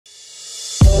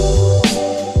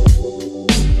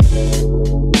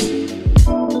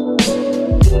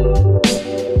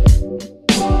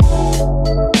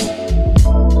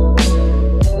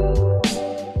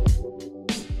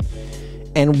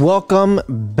welcome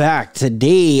back.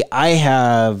 Today I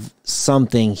have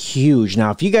something huge.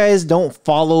 Now, if you guys don't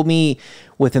follow me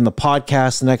within the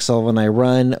podcast Next Level and I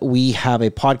Run, we have a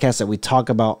podcast that we talk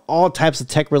about all types of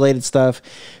tech related stuff,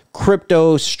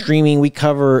 crypto, streaming. We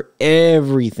cover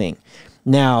everything.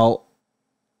 Now,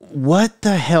 what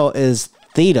the hell is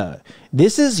THETA?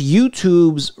 This is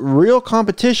YouTube's real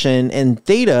competition, and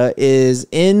THETA is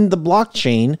in the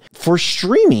blockchain for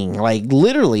streaming. Like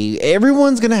literally,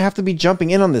 everyone's gonna have to be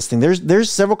jumping in on this thing. There's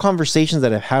several conversations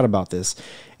that I've had about this,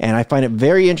 and I find it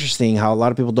very interesting how a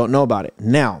lot of people don't know about it.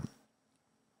 Now,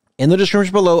 in the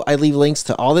description below, I leave links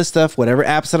to all this stuff, whatever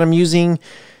apps that I'm using.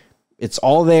 It's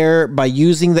all there. By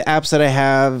using the apps that I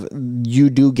have, you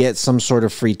do get some sort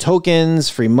of free tokens,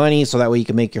 free money, so that way you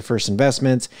can make your first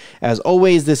investment. As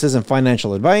always, this isn't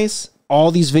financial advice.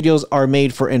 All these videos are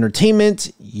made for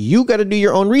entertainment. You got to do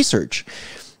your own research.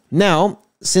 Now,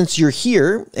 since you're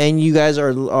here and you guys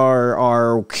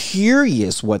are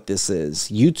curious what this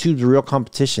is, YouTube's real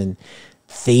competition,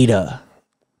 THETA.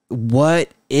 What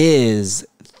is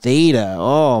THETA?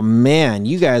 Oh man,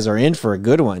 you guys are in for a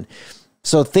good one.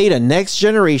 So THETA, next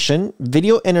generation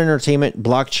video and entertainment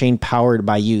blockchain powered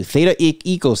by you. THETA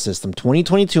ecosystem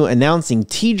 2022 announcing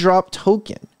T-Drop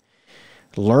token.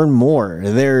 Learn more.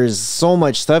 There's so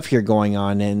much stuff here going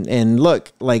on. And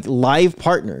look, like live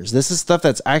partners. This is stuff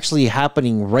that's actually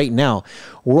happening right now.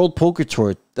 World Poker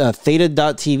Tour,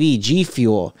 THETA.tv, G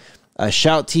Fuel,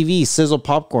 Shout TV, Sizzle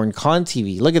Popcorn, Con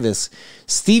TV. Look at this.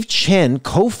 Steve Chen,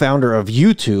 co-founder of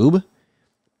YouTube,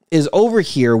 is over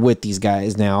here with these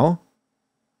guys now.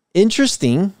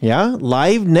 Interesting, yeah.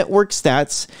 Live network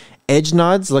stats, edge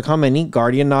nodes, look how many,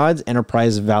 guardian nodes,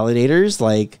 enterprise validators.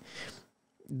 Like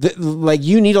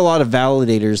you need a lot of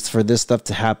validators for this stuff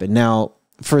to happen. Now,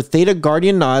 for THETA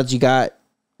guardian nodes, you got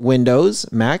Windows,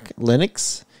 Mac,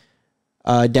 Linux,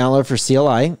 download for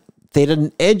CLI.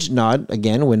 THETA edge node,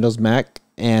 again, Windows, Mac,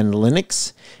 and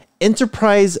Linux.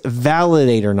 Enterprise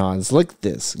validator nodes. Look at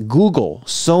this. Google,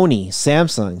 Sony,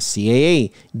 Samsung,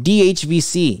 CAA,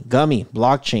 DHVC, Gummy,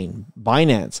 Blockchain,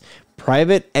 Binance,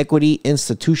 Private Equity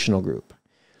Institutional Group.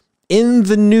 In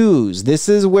the news, this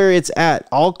is where it's at.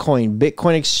 Altcoin,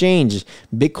 Bitcoin Exchange,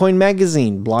 Bitcoin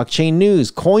Magazine, Blockchain News,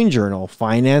 Coin Journal,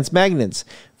 Finance Magnets,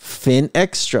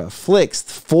 FinExtra, Flickr,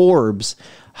 Forbes,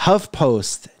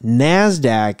 HuffPost,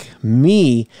 NASDAQ,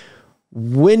 Me,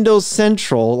 Windows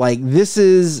Central. Like this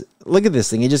is, look at this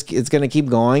thing. It's going to keep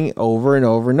going over and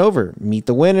over and over. Meet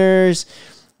the winners,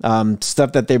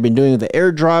 stuff that they've been doing with the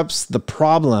airdrops, the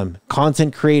problem,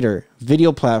 content creator,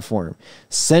 video platform,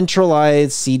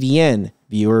 centralized CDN,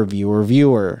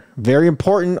 viewer. Very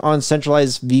important on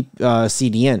centralized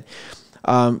CDN.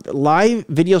 Live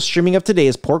video streaming of today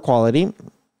is poor quality.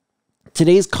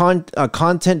 Today's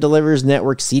content delivers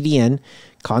network CDN,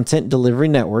 content delivery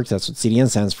network. That's what CDN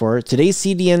stands for. Today's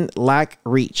CDN lack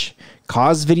reach,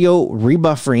 cause video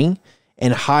rebuffering,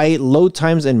 and high load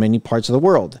times in many parts of the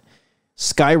world.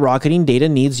 Skyrocketing data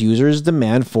needs users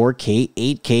demand 4K,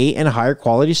 8K, and higher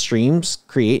quality streams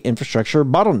create infrastructure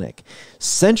bottleneck.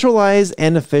 Centralized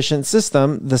and efficient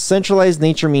system. The centralized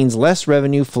nature means less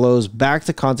revenue flows back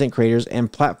to content creators and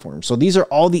platforms. So these are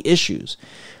all the issues.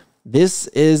 This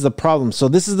is the problem. So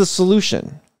this is the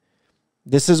solution.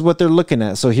 This is what they're looking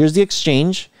at. So here's the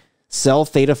exchange. Sell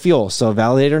THETA fuel. So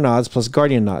validator nodes plus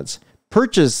guardian nodes.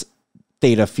 Purchase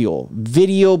THETA fuel.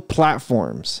 Video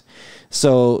platforms.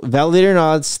 So validator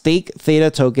nodes stake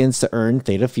THETA tokens to earn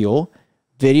THETA fuel.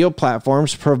 Video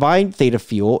platforms provide THETA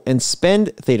fuel and spend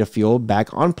THETA fuel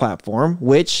back on platform,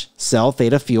 which sell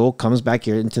THETA fuel comes back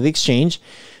here into the exchange.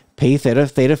 Pay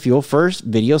THETA fuel first.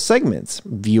 Video segments.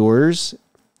 Viewers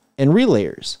and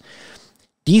relayers.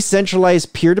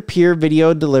 Decentralized peer-to-peer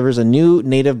video delivers a new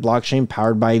native blockchain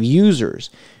powered by users.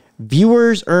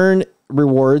 Viewers earn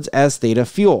rewards as THETA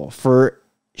fuel. For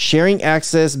sharing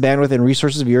access, bandwidth, and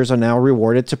resources, viewers are now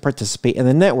rewarded to participate in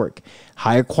the network.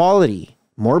 Higher quality.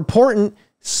 More important,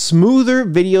 smoother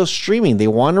video streaming. They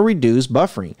want to reduce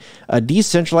buffering. A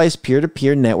decentralized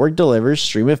peer-to-peer network delivers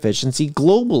stream efficiency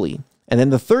globally. And then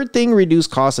the third thing, reduce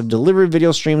cost of delivery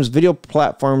video streams. Video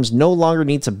platforms no longer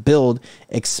need to build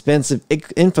expensive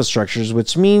infrastructures,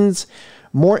 which means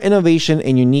more innovation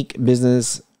and unique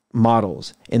business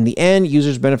models. In the end,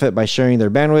 users benefit by sharing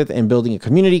their bandwidth and building a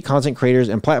community. Content creators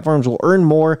and platforms will earn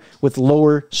more with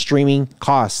lower streaming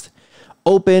cost.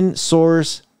 Open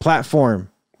source platform.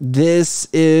 This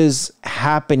is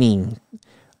happening.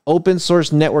 Open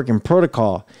source network and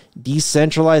protocol,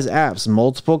 decentralized apps,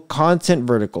 multiple content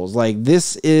verticals. Like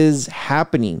this is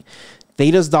happening.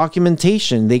 THETA's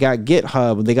documentation. They got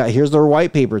GitHub. They got, here's their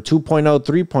white paper, 2.0,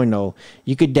 3.0.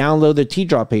 You could download their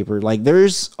T-drop paper. Like,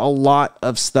 there's a lot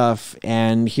of stuff,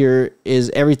 and here is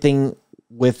everything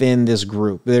within this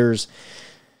group. There's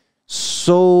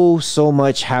so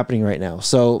much happening right now.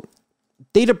 So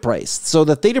THETA price. So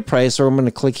the THETA price, or I'm going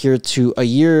to click here to a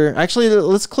year. Actually,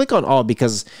 let's click on all,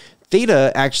 because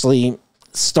THETA actually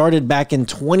started back in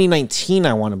 2019,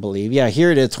 I want to believe. Yeah,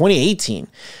 here it is, 2018.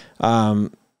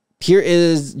 Here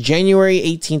is January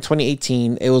 18,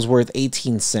 2018. It was worth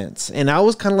 18 cents. And I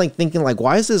was kind of like thinking, like,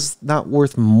 why is this not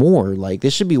worth more? Like,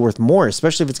 this should be worth more,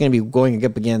 especially if it's going to be going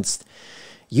up against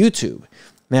YouTube.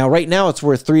 Now, right now, it's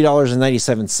worth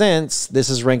 $3.97. This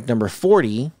is ranked number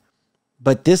 40.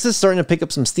 But this is starting to pick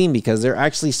up some steam because they're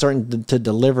actually starting to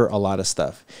deliver a lot of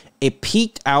stuff. It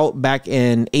peaked out back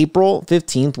in April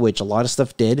 15th, which a lot of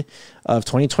stuff did, of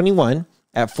 2021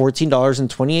 at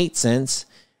 $14.28.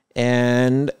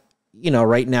 And, you know,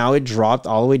 right now it dropped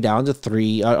all the way down to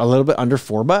a little bit under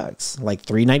 $4, like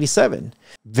 $3.97.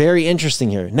 Very interesting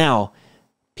here. Now,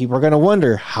 people are going to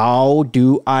wonder, how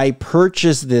do I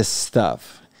purchase this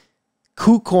stuff?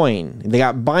 KuCoin, they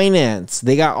got Binance,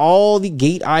 they got all the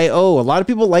Gate.io. A lot of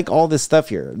people like all this stuff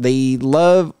here. They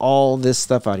love all this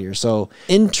stuff out here. So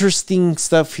interesting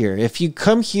stuff here. If you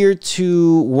come here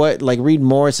to read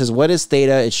more, it says, what is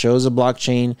THETA? It shows a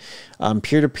blockchain,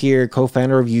 peer-to-peer,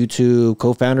 co-founder of YouTube,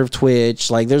 co-founder of Twitch.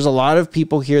 Like, there's a lot of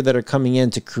people here that are coming in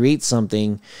to create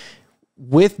something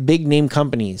with big name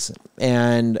companies.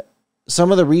 And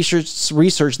some of the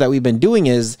research that we've been doing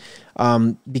is,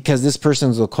 because this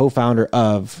person's a co-founder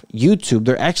of YouTube,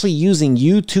 they're actually using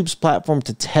YouTube's platform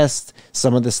to test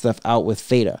some of this stuff out with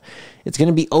THETA. It's going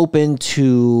to be open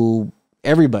to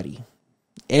everybody.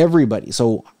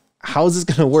 So how is this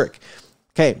going to work?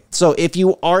 Okay, so if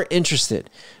you are interested,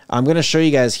 I'm going to show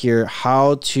you guys here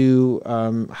how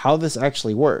this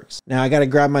actually works. Now I got to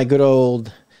grab my good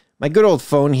old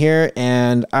phone here,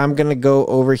 and I'm going to go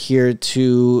over here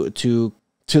to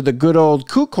the good old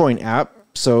KuCoin app.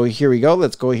 So here we go.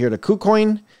 Let's go here to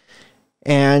KuCoin,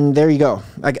 and there you go.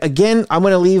 Again, I'm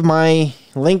going to leave my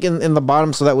link in the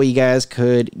bottom so that way you guys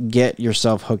could get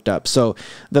yourself hooked up. So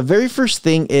the very first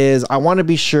thing is, I want to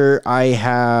be sure I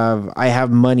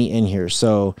have money in here.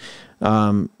 So what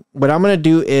I'm going to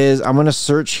do is I'm going to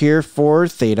search here for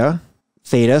THETA.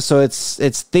 So it's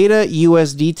THETA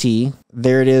USDT.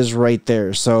 There it is right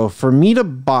there. So for me to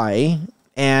buy,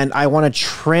 and I want to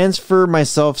transfer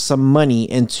myself some money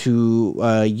into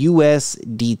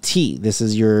USDT. This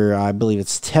is your, I believe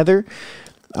it's Tether.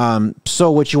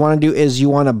 So what you want to do is you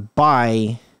want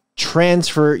to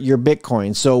transfer your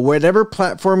Bitcoin. So whatever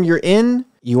platform you're in,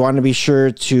 you want to be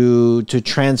sure to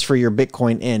transfer your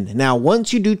Bitcoin in. Now,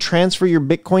 once you do transfer your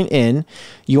Bitcoin in,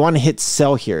 you want to hit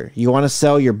sell here. You want to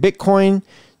sell your Bitcoin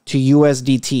to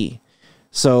USDT.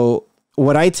 So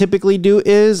what I typically do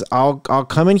is I'll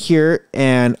come in here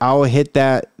and I'll hit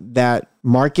that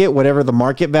market, whatever the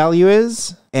market value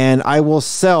is, and I will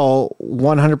sell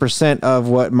 100% of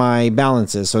what my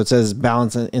balance is. So it says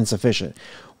balance insufficient.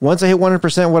 Once I hit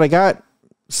 100% what I got,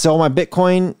 sell my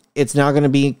Bitcoin, it's now going to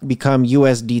become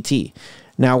USDT.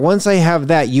 Now, once I have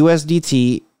that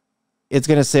USDT, it's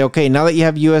going to say, okay, now that you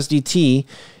have USDT,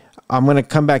 I'm going to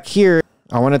come back here.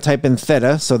 I want to type in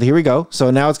THETA. So here we go.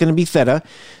 So now it's going to be THETA.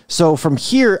 So from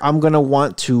here, I'm going to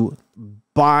want to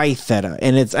buy THETA.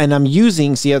 And I'm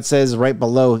using, see, it says right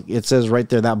below, it says right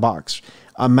there, that box,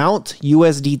 amount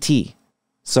USDT.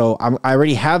 So I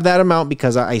already have that amount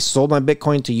because I sold my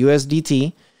Bitcoin to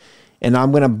USDT. And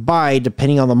I'm going to buy,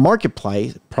 depending on the market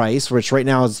price, which right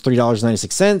now is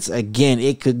 $3.96. Again,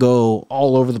 it could go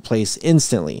all over the place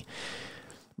instantly.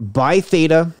 Buy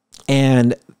THETA,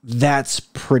 and that's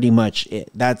pretty much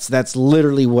it. That's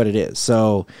literally what it is.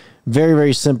 So very,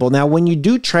 very simple. Now, when you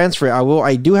do transfer it,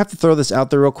 I do have to throw this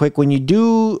out there real quick. When you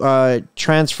do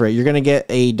transfer it, you're going to get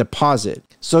a deposit.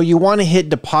 So you want to hit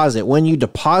deposit. When you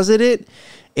deposit it,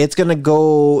 it's going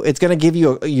to give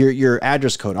you your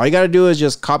address code. All you got to do is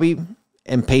just copy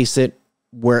and paste it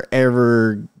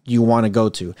wherever you want to go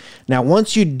to. Now,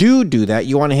 once you do that,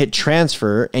 you want to hit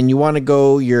transfer, and you want to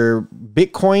go your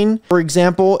Bitcoin, for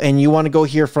example, and you want to go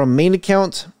here from main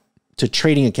account to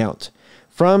trading account,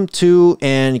 from to,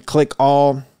 and click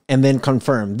all, and then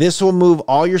confirm. This will move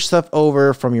all your stuff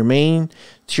over from your main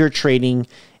to your trading,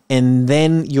 and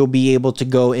then you'll be able to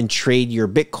go and trade your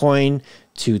Bitcoin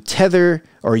to Tether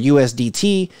or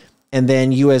USDT, and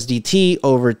then USDT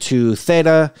over to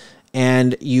THETA,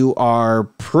 and you are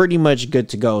pretty much good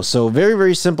to go. So very,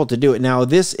 very simple to do it. Now,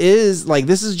 this is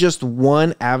just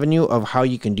one avenue of how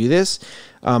you can do this.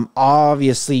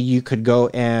 Obviously, you could go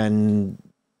and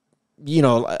you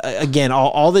know, again,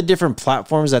 all the different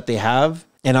platforms that they have.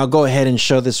 And I'll go ahead and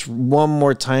show this one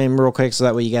more time real quick so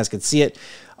that way you guys can see it.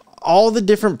 All the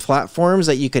different platforms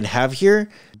that you can have here.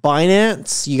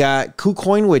 Binance, you got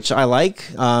KuCoin, which I like.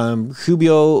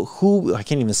 Hubio, I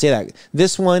can't even say that.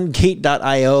 This one,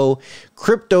 Gate.io,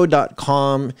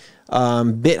 Crypto.com,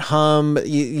 BitHum.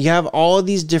 You have all of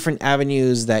these different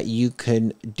avenues that you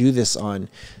can do this on.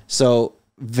 So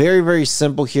very, very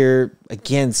simple here.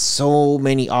 Again, so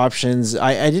many options.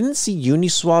 I didn't see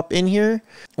Uniswap in here,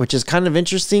 which is kind of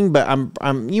interesting, but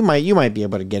you might be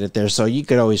able to get it there. So you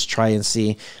could always try and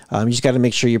see. You just got to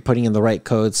make sure you're putting in the right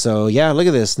code. So yeah, look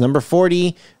at this, number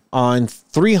 40 on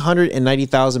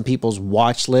 390,000 people's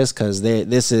watch list, because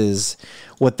this is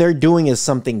what they're doing is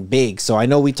something big. So I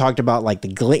know we talked about like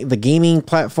the gaming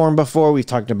platform before. We've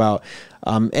talked about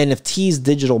NFTs,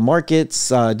 digital markets,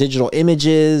 digital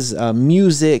images,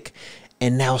 music,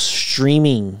 and now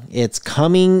streaming. It's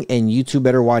coming, and YouTube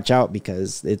better watch out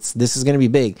because this is going to be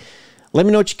big. Let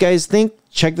me know what you guys think.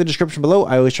 Check the description below.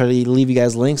 I always try to leave you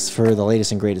guys links for the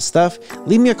latest and greatest stuff.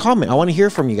 Leave me a comment. I want to hear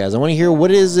from you guys. I want to hear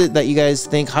what is it that you guys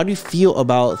think. How do you feel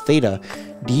about THETA?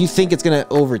 Do you think it's going to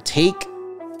overtake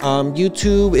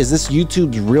YouTube? Is this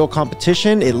YouTube's real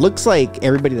competition? It looks like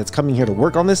everybody that's coming here to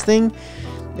work on this thing,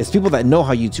 it's people that know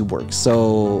how YouTube works.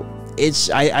 So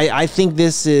I think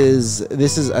this is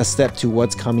a step to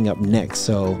what's coming up next.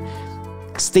 So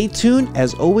stay tuned.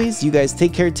 As always, you guys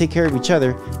take care of each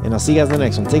other, and I'll see you guys in the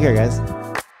next one. Take care, guys.